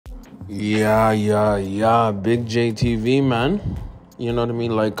Yeah. Big JTV, man. You know what I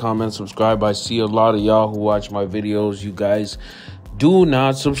mean? Like, comment, subscribe. I see a lot of y'all who watch my videos. You guys do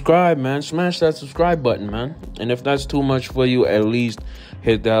not subscribe, man. Smash that subscribe button, man. And if that's too much for you, at least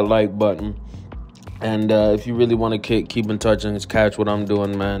hit that like button. And if you really want to keep in touch and catch what I'm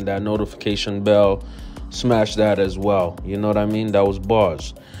doing, man, that notification bell, smash that as well. You know what I mean? That was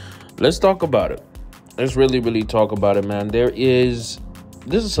bars. Let's talk about it. Let's really talk about it, man.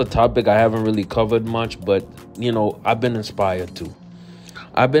 This is a topic I haven't really covered much, but, you know, I've been inspired to.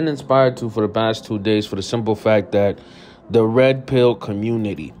 For the past 2 days for the simple fact that the red pill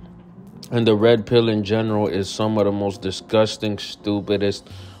community and the red pill in general is some of the most disgusting, stupidest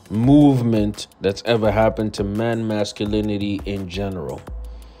movement that's ever happened to man masculinity in general.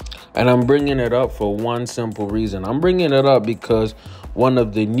 And I'm bringing it up for one simple reason. I'm bringing it up because one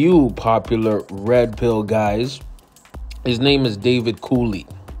of the new popular red pill guys, his name is David Cooley.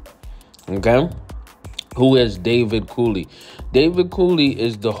 Okay? Who is David Cooley? David Cooley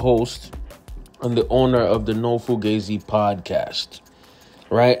is the host and the owner of the No Fugazi podcast.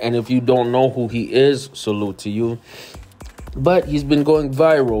 Right? And if you don't know who he is, salute to you. But he's been going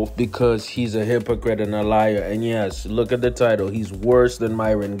viral because he's a hypocrite and a liar. And yes, look at the title. He's worse than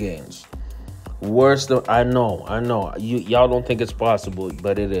Myron Gaines. I know. Y'all don't think it's possible,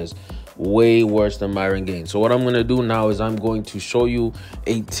 but it is. Way worse than Myron Gaines. So what I'm going to do now is I'm going to show you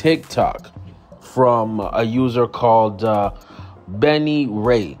a TikTok from a user called Benny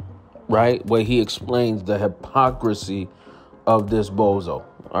Ray, right? Where he explains the hypocrisy of this bozo.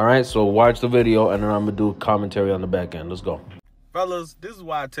 All right, so watch the video, and then I'm going to do commentary on the back end. Let's go. Fellas, this is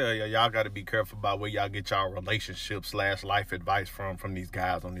why I tell y'all got to be careful about where y'all get y'all relationship/life advice from these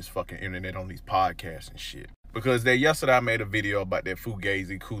guys on this fucking internet, on these podcasts and shit. Because yesterday I made a video about that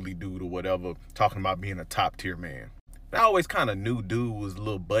Fugazi Cooley dude or whatever, talking about being a top tier man. I always kind of knew dude was a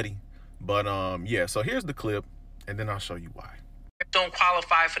little buddy. But yeah, so here's the clip, and then I'll show you why. Don't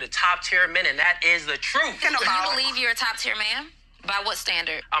qualify for the top tier men, and that is the truth. Do you believe you're a top tier man? By what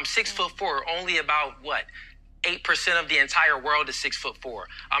standard? I'm 6'4". Only about 8% of the entire world is 6'4".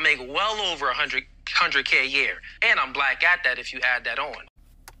 I make well over 100K a year, and I'm black at that. If you add that on.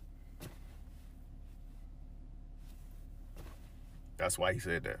 That's why he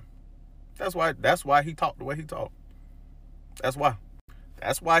said that. That's why he talked the way he talked. That's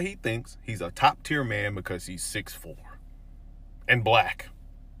why he thinks he's a top tier man, because he's 6'4" and black.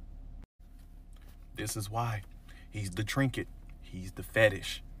 This is why. He's the trinket. He's the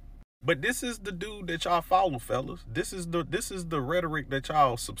fetish. But this is the dude that y'all follow, fellas. This is the rhetoric that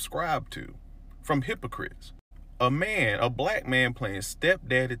y'all subscribe to from hypocrites. A black man playing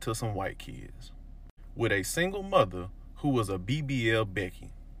stepdaddy to some white kids with a single mother who was a BBL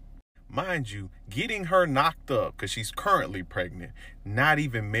Becky. Mind you, getting her knocked up because she's currently pregnant, not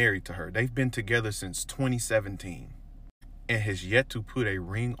even married to her. They've been together since 2017 and has yet to put a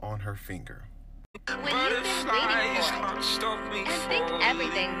ring on her finger. When you've been waiting for and think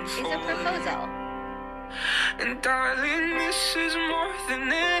everything is a proposal. And darling, this is more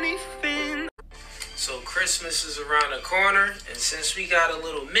than anything. So Christmas is around the corner, and since we got a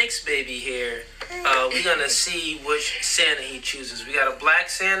little mixed baby here, we're gonna see which Santa he chooses. We got a black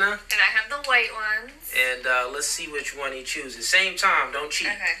Santa, And I have the white ones. and let's see which one he chooses. Same time, don't cheat.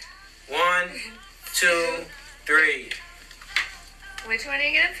 Okay. 1, 2, 3. Which one are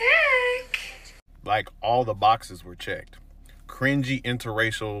you gonna pick? Like, all the boxes were checked. Cringy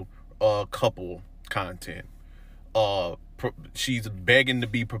interracial couple content. She's begging to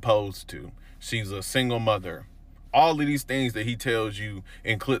be proposed to. She's a single mother. All of these things that he tells you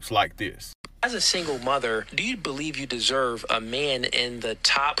in clips like this. As a single mother, do you believe you deserve a man in the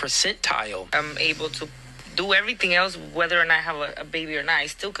top percentile? I'm able to do everything else, whether or not I have a baby or not. I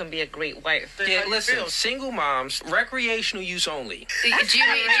still can be a great wife. Yeah, listen, single moms, recreational use only. Do you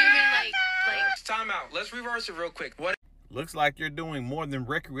mean like Time out. Let's reverse it real quick. What? Looks like you're doing more than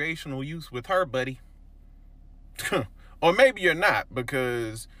recreational use with her, buddy. Or maybe you're not,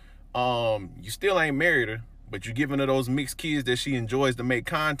 because you still ain't married her, but you're giving her those mixed kids that she enjoys to make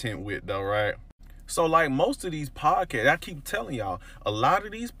content with, though, right? So like most of these podcasts, I keep telling y'all, a lot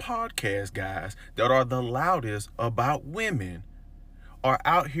of these podcast guys that are the loudest about women are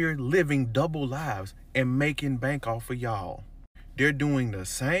out here living double lives and making bank off of y'all. They're doing the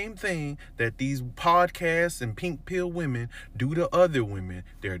same thing that these podcasts and pink pill women do to other women.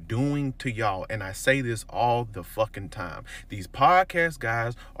 They're doing to y'all. And I say this all the fucking time. These podcast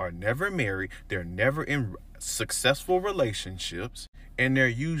guys are never married. They're never in successful relationships. And they're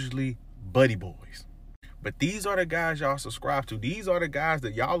usually buddy boys. But these are the guys y'all subscribe to. These are the guys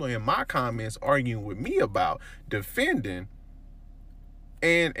that y'all are in my comments arguing with me about, defending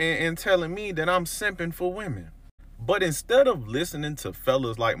and telling me that I'm simping for women. But instead of listening to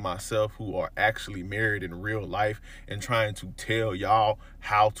fellas like myself who are actually married in real life and trying to tell y'all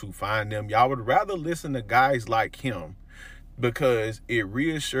how to find them, y'all would rather listen to guys like him because it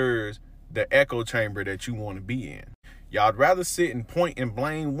reassures the echo chamber that you want to be in. Y'all'd rather sit and point and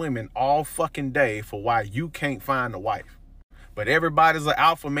blame women all fucking day for why you can't find a wife. But everybody's an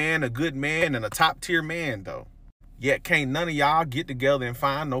alpha man, a good man, and a top tier man though. Yet can't none of y'all get together and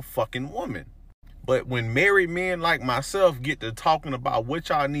find no fucking woman. But when married men like myself get to talking about what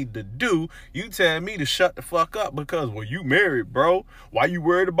y'all need to do, you tell me to shut the fuck up because, well, you married, bro. Why you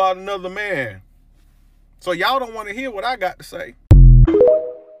worried about another man? So y'all don't want to hear what I got to say.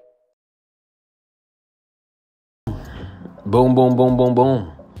 Boom, boom, boom, boom,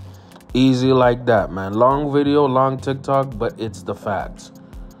 boom. Easy like that, man. Long video, long TikTok, but it's the facts.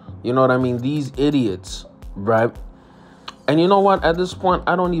 You know what I mean? These idiots, right? And you know what? At this point,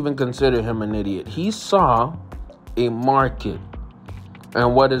 I don't even consider him an idiot. He saw a market.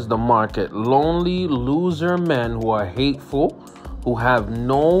 And what is the market? Lonely loser men who are hateful, who have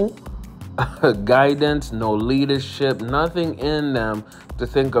no guidance, no leadership, nothing in them to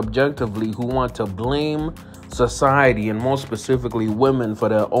think objectively, who want to blame society and more specifically women for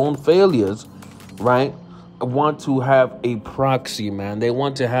their own failures, right? Want to have a proxy, man. They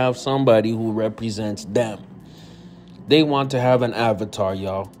want to have somebody who represents them. They want to have an avatar,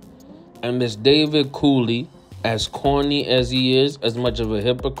 y'all. And Miss David Cooley, as corny as he is, as much of a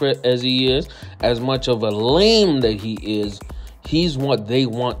hypocrite as he is, as much of a lame that he is, he's what they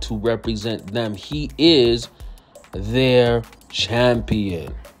want to represent them. He is their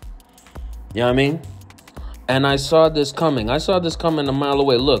champion. You know what I mean? And I saw this coming. I saw this coming a mile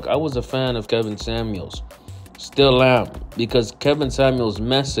away. Look, I was a fan of Kevin Samuels. Still am. Because Kevin Samuels'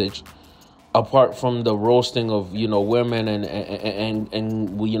 message, apart from the roasting of, women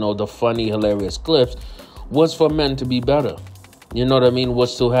and you know, the funny, hilarious clips, was for men to be better. You know what I mean?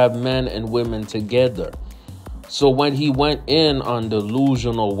 Was to have men and women together. So when he went in on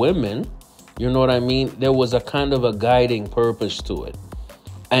delusional women, you know what I mean? There was a kind of a guiding purpose to it.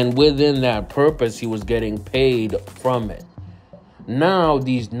 And within that purpose, he was getting paid from it. Now,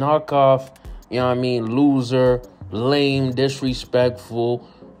 these knockoff, loser, lame, disrespectful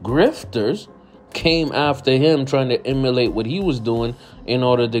grifters came after him trying to emulate what he was doing in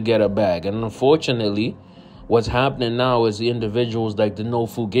order to get a bag. And unfortunately, what's happening now is the individuals like the No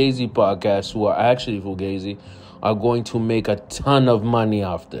Fugazi podcast, who are actually Fugazi, are going to make a ton of money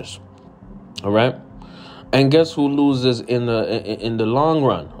off this. All right? And guess who loses in the long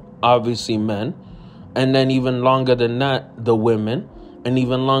run? Obviously men. And then even longer than that, the women. And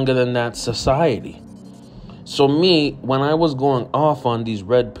even longer than that, society. So me, when I was going off on these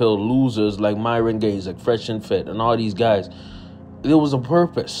red pill losers like Myron Gaze, like Fresh and Fit, and all these guys, there was a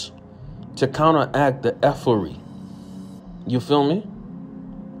purpose to counteract the effery. You feel me?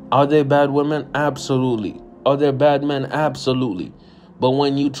 Are they bad women? Absolutely. Are there bad men? Absolutely. But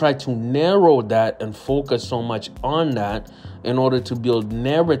when you try to narrow that and focus so much on that in order to build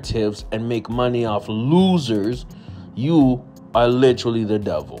narratives and make money off losers, you are literally the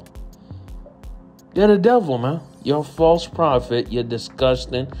devil. You're the devil, man. You're a false prophet. You're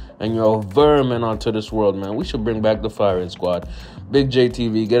disgusting. And you're a vermin onto this world, man. We should bring back the firing squad. Big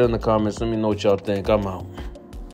JTV, get in the comments. Let me know what y'all think. I'm out.